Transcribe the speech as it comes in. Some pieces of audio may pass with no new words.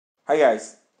Hi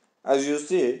guys, as you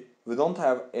see, we don't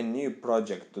have a new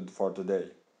project for today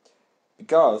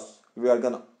because we are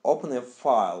gonna open a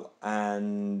file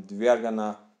and we are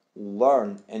gonna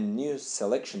learn a new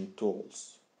selection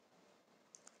tools.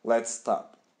 Let's start.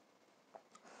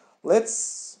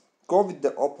 Let's go with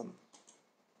the open.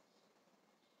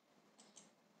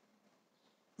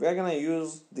 We are gonna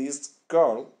use this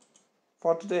girl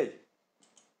for today.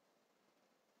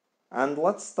 And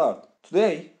let's start.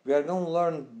 Today we are gonna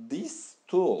learn these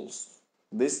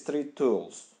three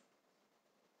tools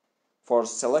for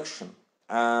selection.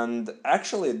 And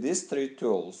actually these three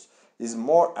tools is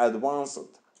more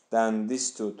advanced than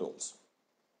these two tools.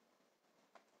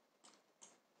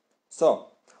 So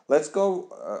let's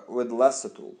go with lasso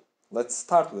tool. Let's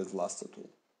start with lasso tool.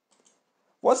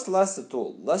 What's lasso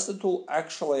tool? Lasso tool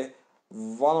actually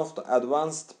one of the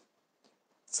advanced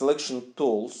selection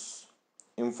tools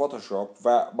in Photoshop,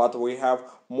 but we have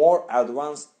more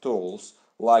advanced tools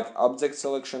like object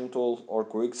selection tool or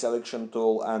quick selection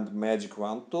tool and magic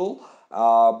wand tool.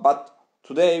 But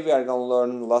today we are gonna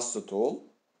learn lasso tool.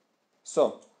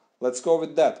 So let's go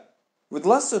with that. With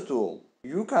lasso tool,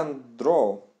 you can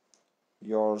draw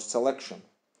your selection.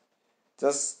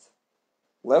 Just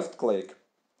left click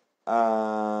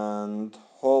and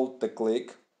hold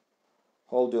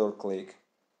your click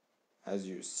as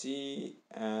you see,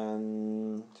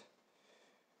 and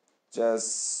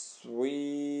just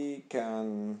we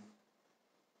can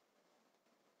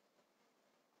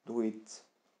do it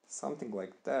something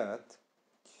like that.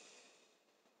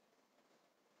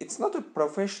 It's not a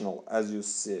professional as you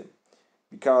see,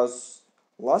 because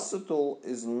lasso tool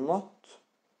is not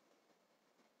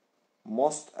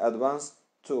most advanced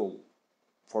tool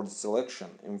for the selection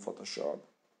in Photoshop,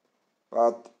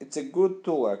 but it's a good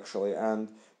tool actually, and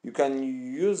you can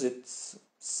use it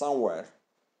somewhere.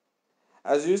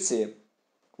 As you see,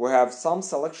 we have some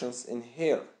selections in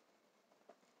here.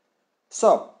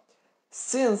 So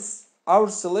since our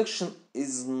selection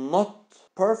is not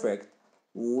perfect,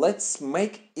 let's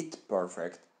make it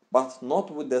perfect, but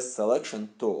not with the selection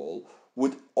tool,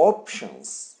 with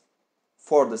options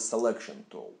for the selection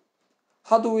tool.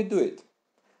 How do we do it?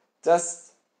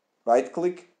 Just right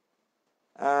click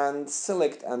and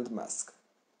select and mask.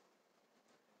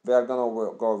 We are gonna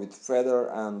go with feather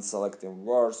and select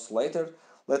inverse later.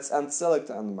 Let's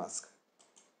unselect and mask.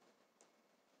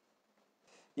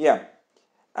 Yeah,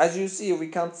 as you see, we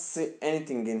can't see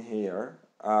anything in here.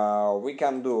 We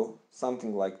can do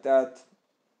something like that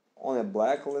on a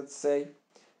black, let's say,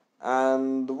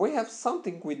 and we have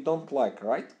something we don't like,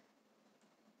 right?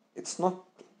 It's not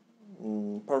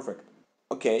perfect.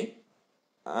 Okay,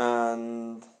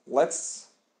 and let's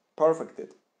perfect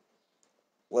it.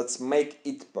 Let's make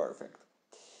it perfect.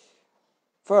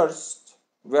 First,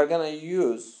 we are gonna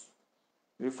use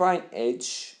refine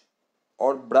edge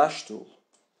or brush tool.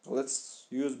 Let's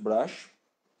use brush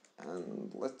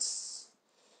and let's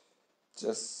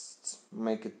just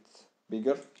make it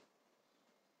bigger.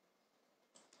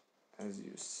 As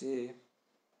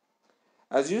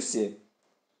you see,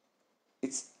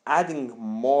 it's adding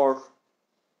more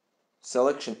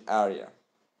selection area.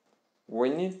 We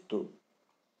need to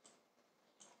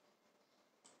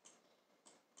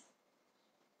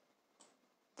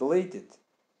delete it.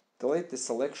 Delete the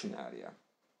selection area.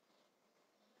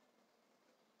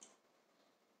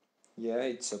 Yeah,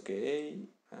 it's okay,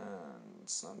 and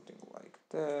something like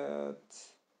that.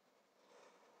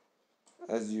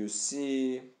 As you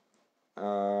see,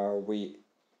 we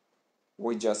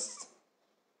just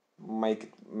make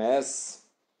it mess,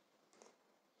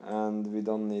 and we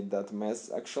don't need that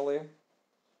mess actually.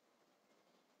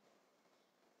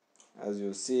 As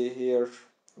you see here,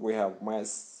 we have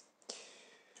mess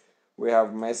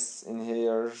in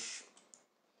here.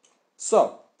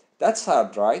 So that's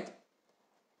hard, right?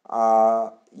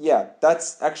 Yeah,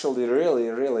 that's actually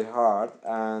really hard,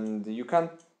 and you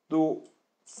can't do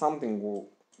something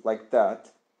like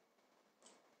that,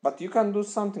 but you can do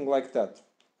something like that,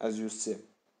 as you see.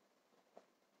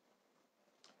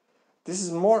 This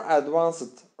is more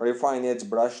advanced refine edge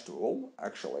brush tool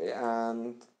actually,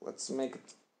 and let's make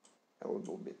it a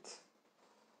little bit.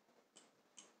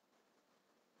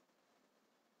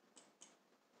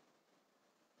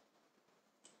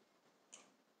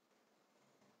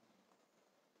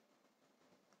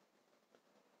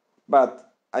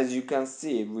 But as you can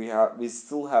see, we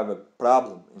still have a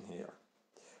problem in here.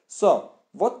 So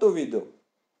what do we do?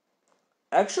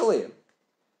 Actually,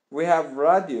 we have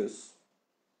radius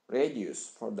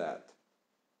for that.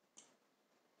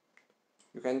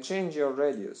 You can change your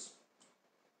radius,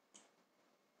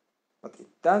 but it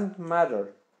doesn't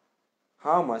matter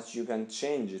how much you can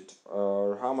change it,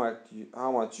 or how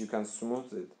much you can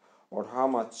smooth it, or how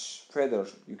much feather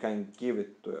you can give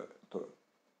it to.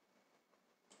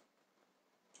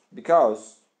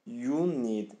 Because you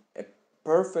need a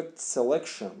perfect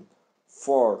selection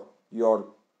for your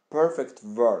perfect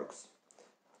works.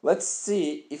 Let's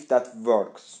see if that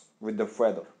works with the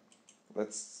feather.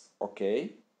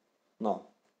 Okay. No,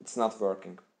 it's not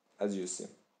working, as you see.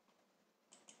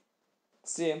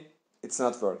 See, it's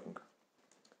not working.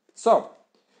 So,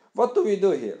 what do we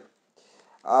do here?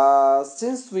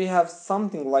 Since we have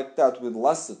something like that with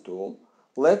lasso tool,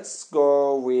 let's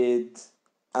go with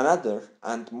another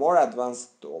and more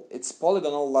advanced tool. It's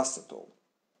polygonal lasso tool.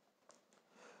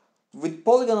 With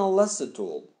polygonal lasso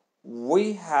tool,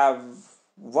 we have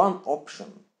one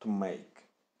option to make.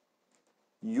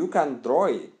 You can draw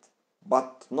it,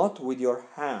 but not with your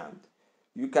hand.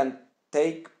 You can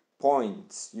take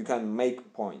points, you can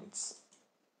make points.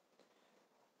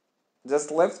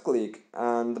 Just left click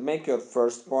and make your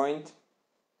first point,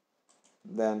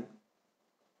 then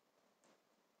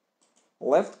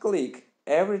left click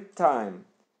every time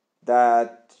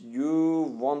that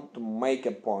you want to make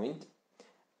a point.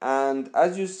 And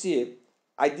as you see,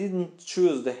 I didn't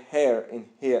choose the hair in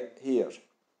here.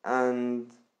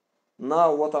 And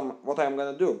now what I'm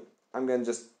gonna do, I'm gonna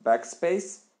just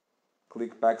backspace,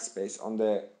 click backspace on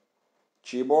the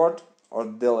keyboard, or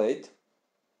delete.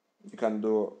 You can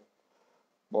do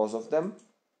both of them.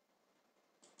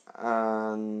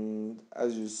 And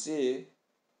as you see,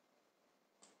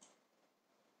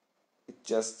 it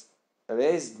just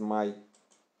erased my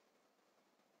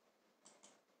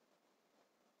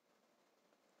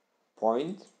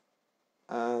point,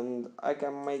 and I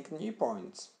can make new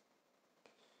points.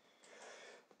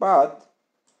 But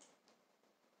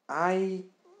I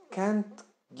can't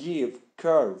give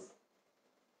curve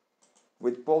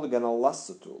with polygonal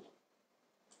lasso tool.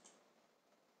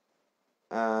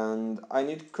 And I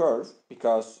need curve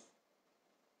because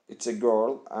it's a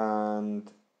girl and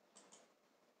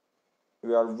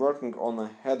we are working on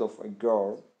a head of a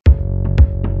girl.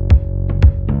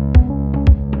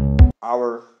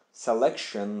 Our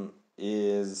selection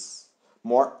is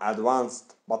more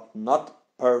advanced but not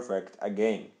perfect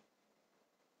again.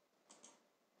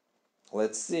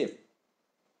 Let's see.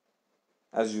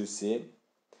 As you see,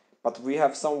 but we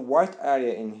have some white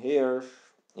area in here,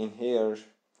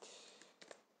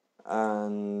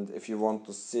 and if you want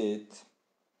to see it,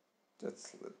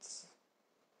 let's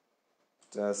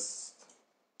just,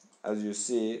 as you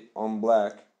see on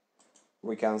black,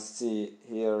 we can see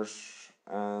here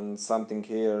and something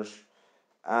here,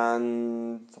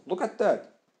 and look at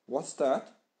that. What's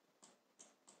that?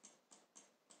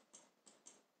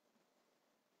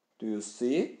 Do you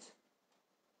see it?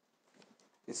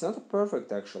 It's not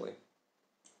perfect actually.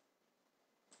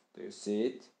 Do you see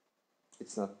it?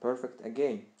 It's not perfect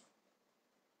again.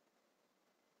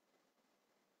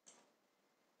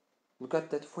 Look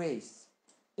at that face.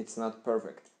 It's not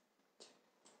perfect.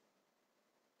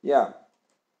 Yeah.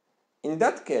 In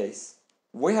that case,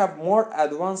 we have more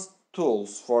advanced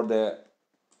tools for the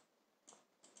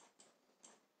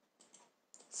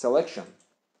selection.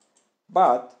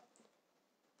 But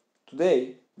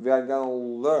today we are gonna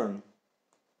learn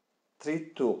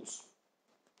 3 tools.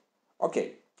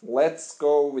 Okay, let's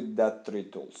go with that 3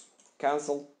 tools.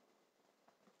 Cancel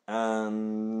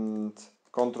and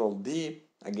Control D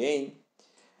again.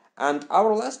 And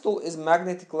our last tool is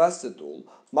magnetic lasso tool.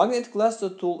 Magnetic lasso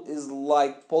tool is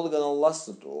like polygonal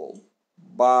lasso tool,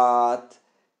 but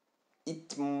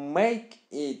it make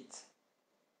it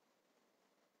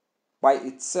by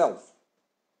itself.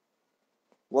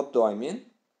 What do I mean?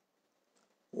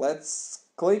 Let's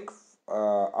click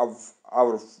of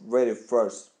our very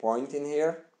first point in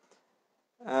here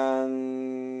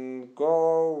and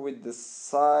go with the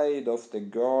side of the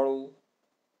girl,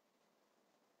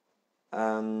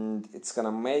 and it's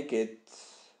gonna make it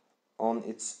on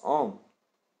its own.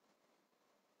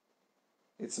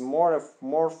 It's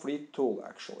more free tool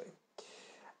actually.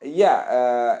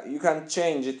 Yeah, you can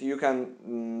change it. You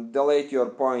can delete your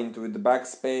point with the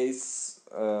backspace,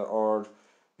 or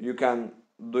you can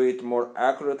do it more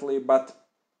accurately,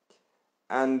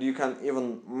 and you can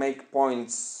even make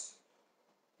points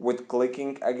with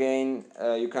clicking again.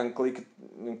 You can click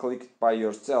it by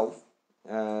yourself,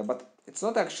 but it's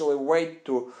not actually way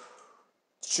to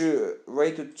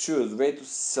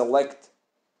select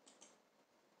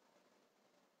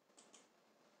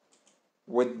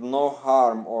with no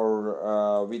harm,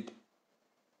 or with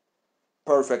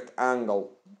perfect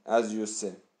angle, as you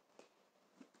see.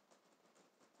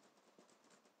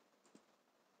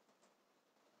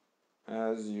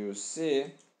 As you see,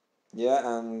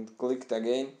 yeah, and clicked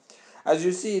again. As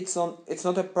you see, it's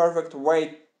not a perfect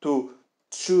way to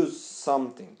choose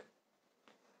something.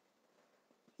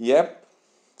 Yep,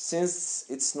 since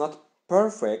it's not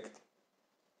perfect,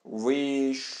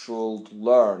 we should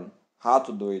learn how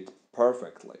to do it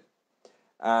perfectly.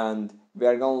 And we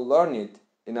are going to learn it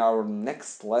in our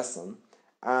next lesson.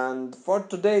 And for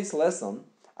today's lesson,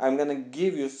 I'm going to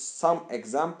give you some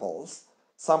examples,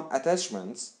 some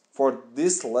attachments for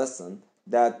this lesson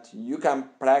that you can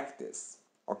practice.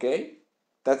 Okay?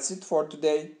 That's it for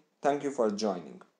today. Thank you for joining.